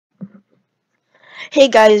Hey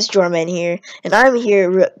guys, Jorman here, and I'm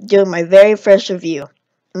here doing my very first review.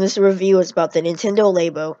 And this review is about the Nintendo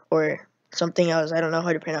Labo, or something else. I don't know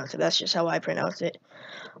how to pronounce it. That's just how I pronounce it.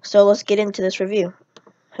 So let's get into this review.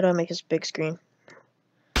 How do I make this big screen?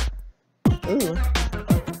 Ooh.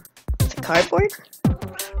 It's a cardboard?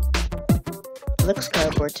 It looks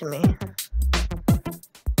cardboard to me.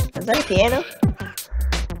 Is that a piano?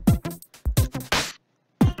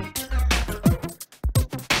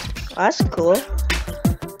 Oh, that's cool.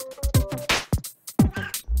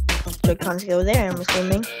 Joy-Cons go there, I'm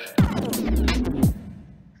assuming.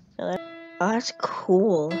 Oh, that's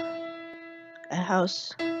cool. A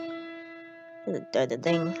house. The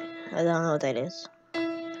thing. I don't know what that is.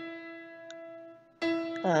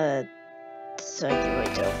 So I can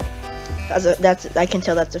really tell. I can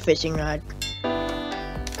tell that's a fishing rod.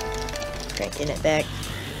 Cranking it back.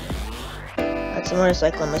 That's a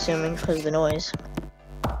motorcycle, I'm assuming, because of the noise.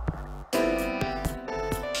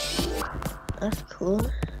 That's cool.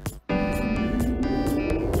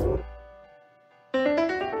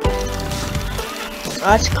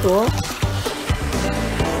 Oh, that's cool.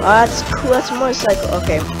 Oh, that's cool. That's a motorcycle.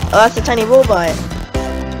 Okay. Oh, that's a tiny robot.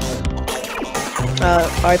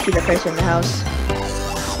 RP the person in the house.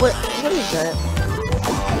 What is that?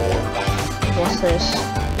 What's this?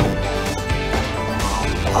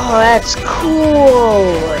 Oh, that's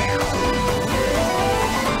cool.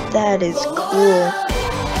 That is cool.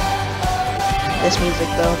 This music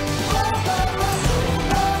though.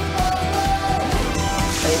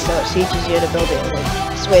 Okay, so it teaches you to build it in a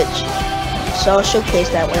Switch. So I'll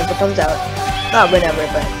showcase that whenever it comes out. Not whenever,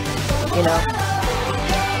 but you know,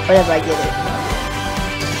 whenever I get it.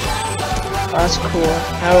 Oh, that's cool.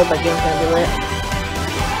 How are my game's gonna be lit?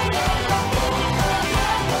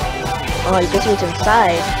 Oh, you can see what's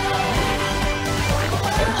inside.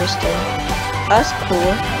 Interesting. That's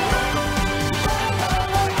cool.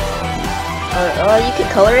 Oh, you can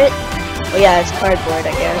color it? Oh yeah, it's cardboard,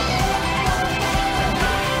 I guess.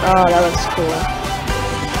 Oh, that looks cool.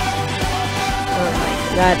 Oh my,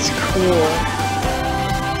 that's cool.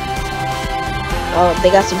 Oh, they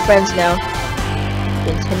got some friends now.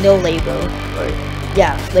 Nintendo Labo, or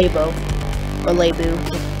yeah, Labo, or Labo,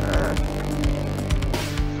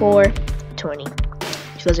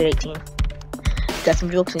 4/20/2018. Got some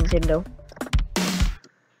jokes, Nintendo.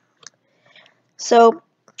 So,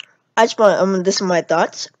 I just want this is my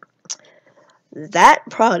thoughts. That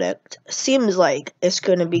product seems like it's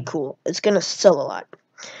gonna be cool. It's gonna sell a lot.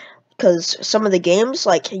 Because some of the games,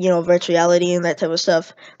 like, you know, virtual reality and that type of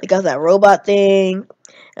stuff, they got that robot thing,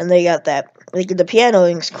 and they got that, like, the piano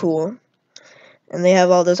thing's cool. And they have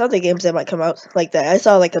all those other games that might come out like that. I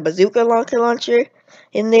saw, like, a bazooka launcher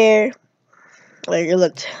in there. Like, it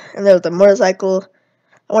looked, and there was a motorcycle.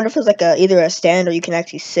 I wonder if it's like either a stand or you can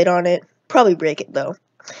actually sit on it. Probably break it, though.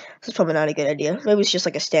 This is probably not a good idea. Maybe it's just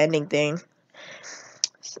like a standing thing.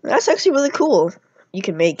 So that's actually really cool. You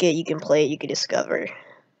can make it, you can play it, you can discover.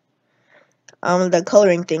 The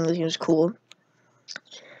coloring thing was cool.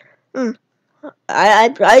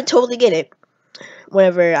 I totally get it.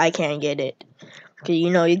 Whenever I can get it. Cause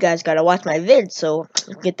you know you guys gotta watch my vids, so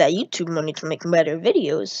get that YouTube money to make better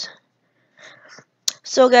videos.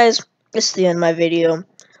 So guys, this is the end of my video.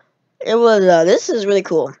 It was this is really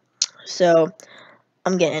cool. So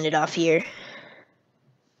I'm gonna end it off here.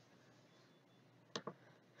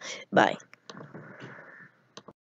 Bye.